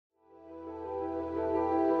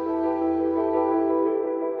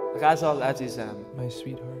غزال عزیزم my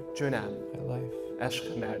sweetheart, جونم my life,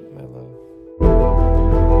 عشق من my love.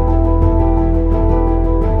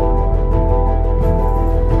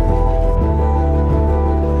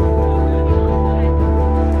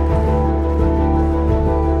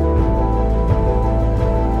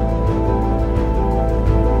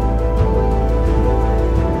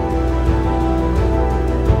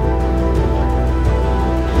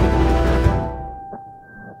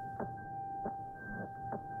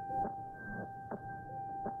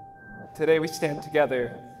 Today we stand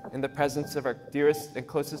together in the presence of our dearest and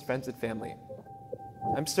closest friends and family.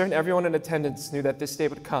 I'm certain everyone in attendance knew that this day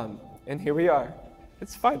would come, and here we are.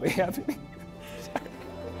 It's finally happening.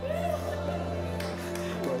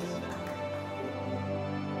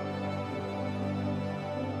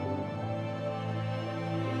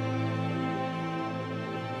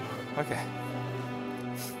 Okay.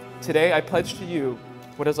 Today I pledge to you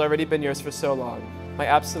what has already been yours for so long, my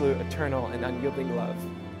absolute, eternal, and unyielding love.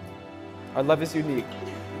 Our love is unique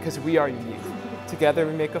because we are unique. Together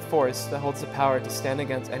we make a force that holds the power to stand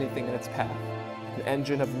against anything in its path, an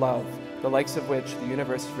engine of love, the likes of which the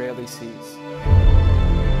universe rarely sees.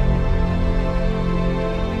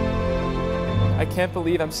 I can't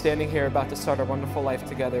believe I'm standing here about to start a wonderful life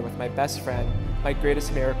together with my best friend, my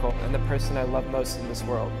greatest miracle, and the person I love most in this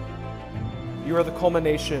world. You are the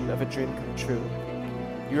culmination of a dream come true.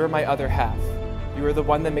 You are my other half. You are the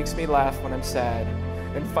one that makes me laugh when I'm sad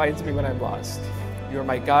and finds me when I'm lost. You are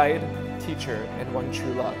my guide, teacher, and one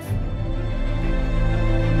true love.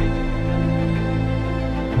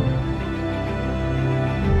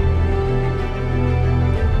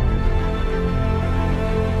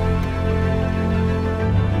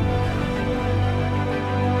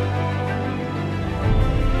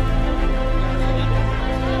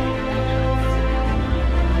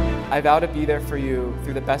 I vow to be there for you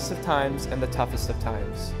through the best of times and the toughest of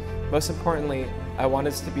times. Most importantly, I want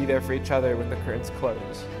us to be there for each other when the curtains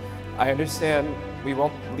close. I understand we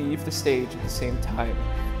won't leave the stage at the same time,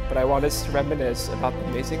 but I want us to reminisce about the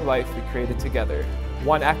amazing life we created together,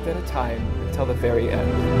 one act at a time until the very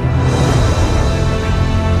end.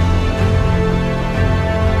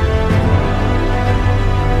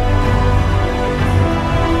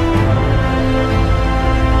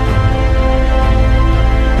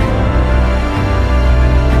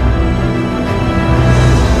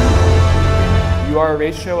 You are a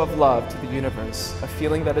ratio of love to the universe, a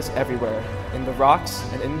feeling that is everywhere, in the rocks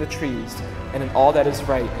and in the trees, and in all that is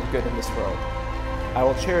right and good in this world. I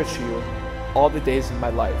will cherish you all the days of my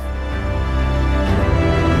life.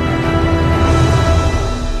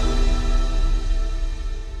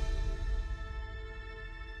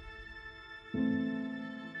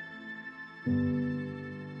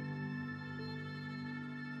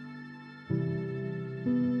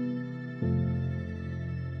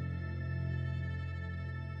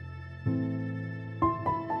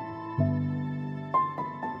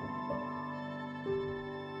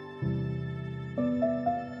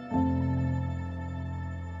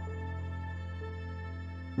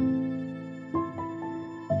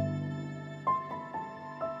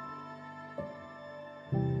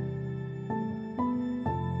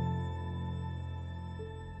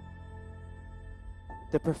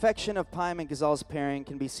 The perfection of Payam and Ghazal's pairing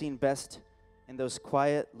can be seen best in those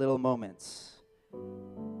quiet little moments.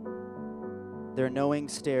 Their knowing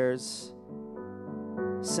stares,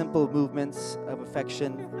 simple movements of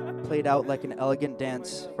affection played out like an elegant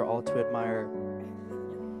dance for all to admire.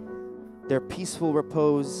 Their peaceful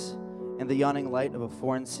repose in the yawning light of a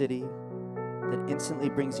foreign city that instantly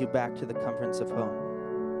brings you back to the comforts of home.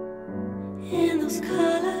 In those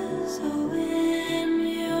colors so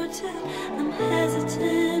muted, I'm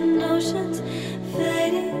hesitant, notions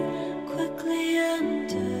fading quickly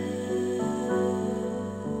under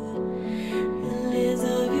the lids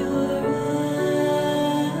of your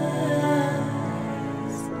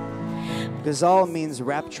eyes. Ghazal means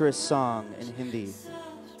rapturous song in Hindi,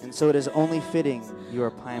 and so it is only fitting you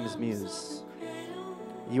are Payam's muse.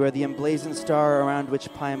 You are the emblazoned star around which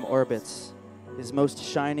Payam orbits, his most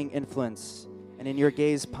shining influence, and in your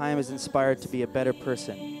gaze, Payam is inspired to be a better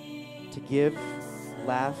person, to give,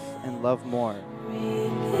 laugh, and love more.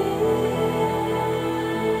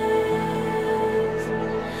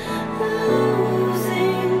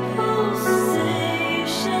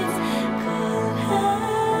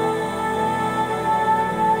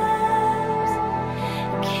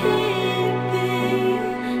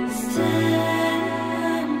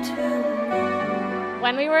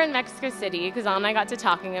 When we were in Mexico City, Ghazal and I got to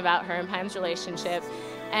talking about her and Payam's relationship,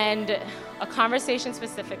 and a conversation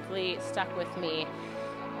specifically stuck with me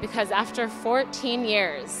because after 14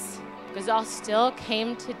 years, Gazal still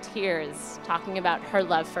came to tears talking about her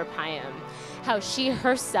love for Payam, how she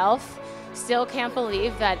herself still can't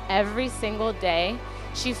believe that every single day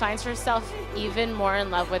she finds herself even more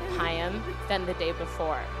in love with Payam than the day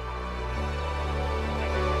before.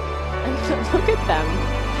 And look at them.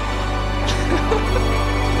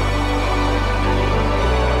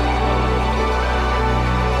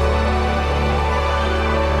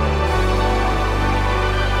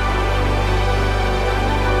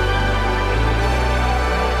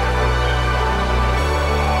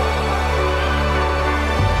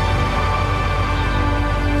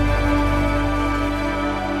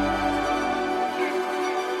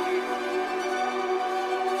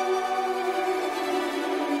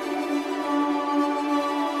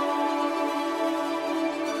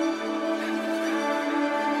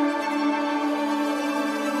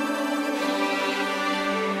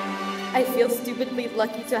 I feel stupidly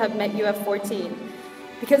lucky to have met you at 14,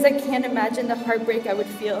 because I can't imagine the heartbreak I would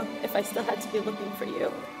feel if I still had to be looking for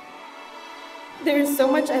you. There is so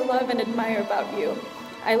much I love and admire about you.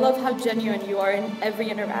 I love how genuine you are in every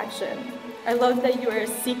interaction. I love that you are a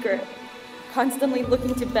seeker, constantly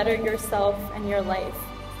looking to better yourself and your life.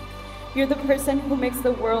 You're the person who makes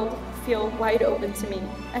the world feel wide open to me,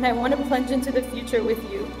 and I want to plunge into the future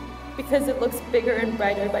with you, because it looks bigger and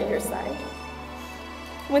brighter by your side.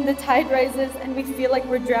 When the tide rises and we feel like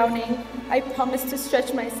we're drowning, I promise to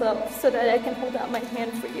stretch myself so that I can hold out my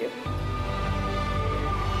hand for you.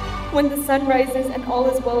 When the sun rises and all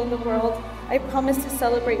is well in the world, I promise to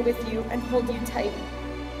celebrate with you and hold you tight.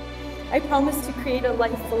 I promise to create a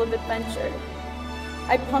life full of adventure.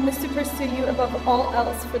 I promise to pursue you above all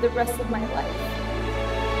else for the rest of my life.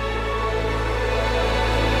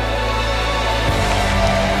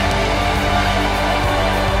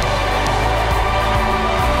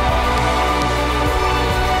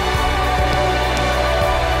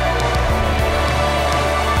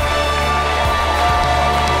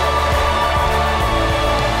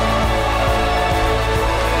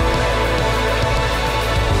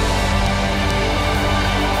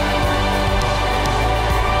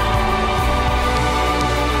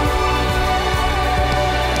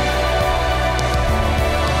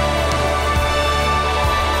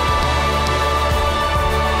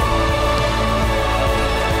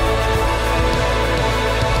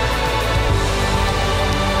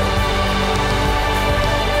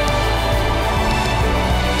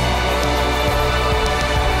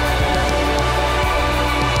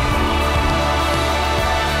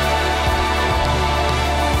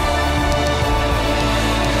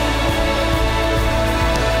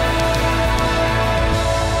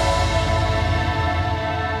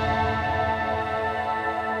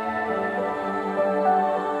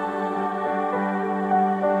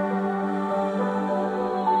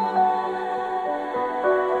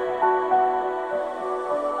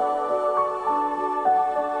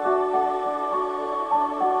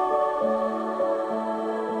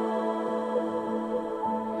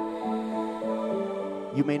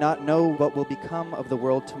 You may not know what will become of the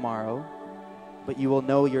world tomorrow, but you will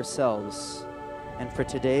know yourselves. And for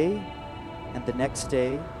today, and the next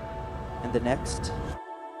day, and the next,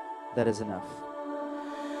 that is enough.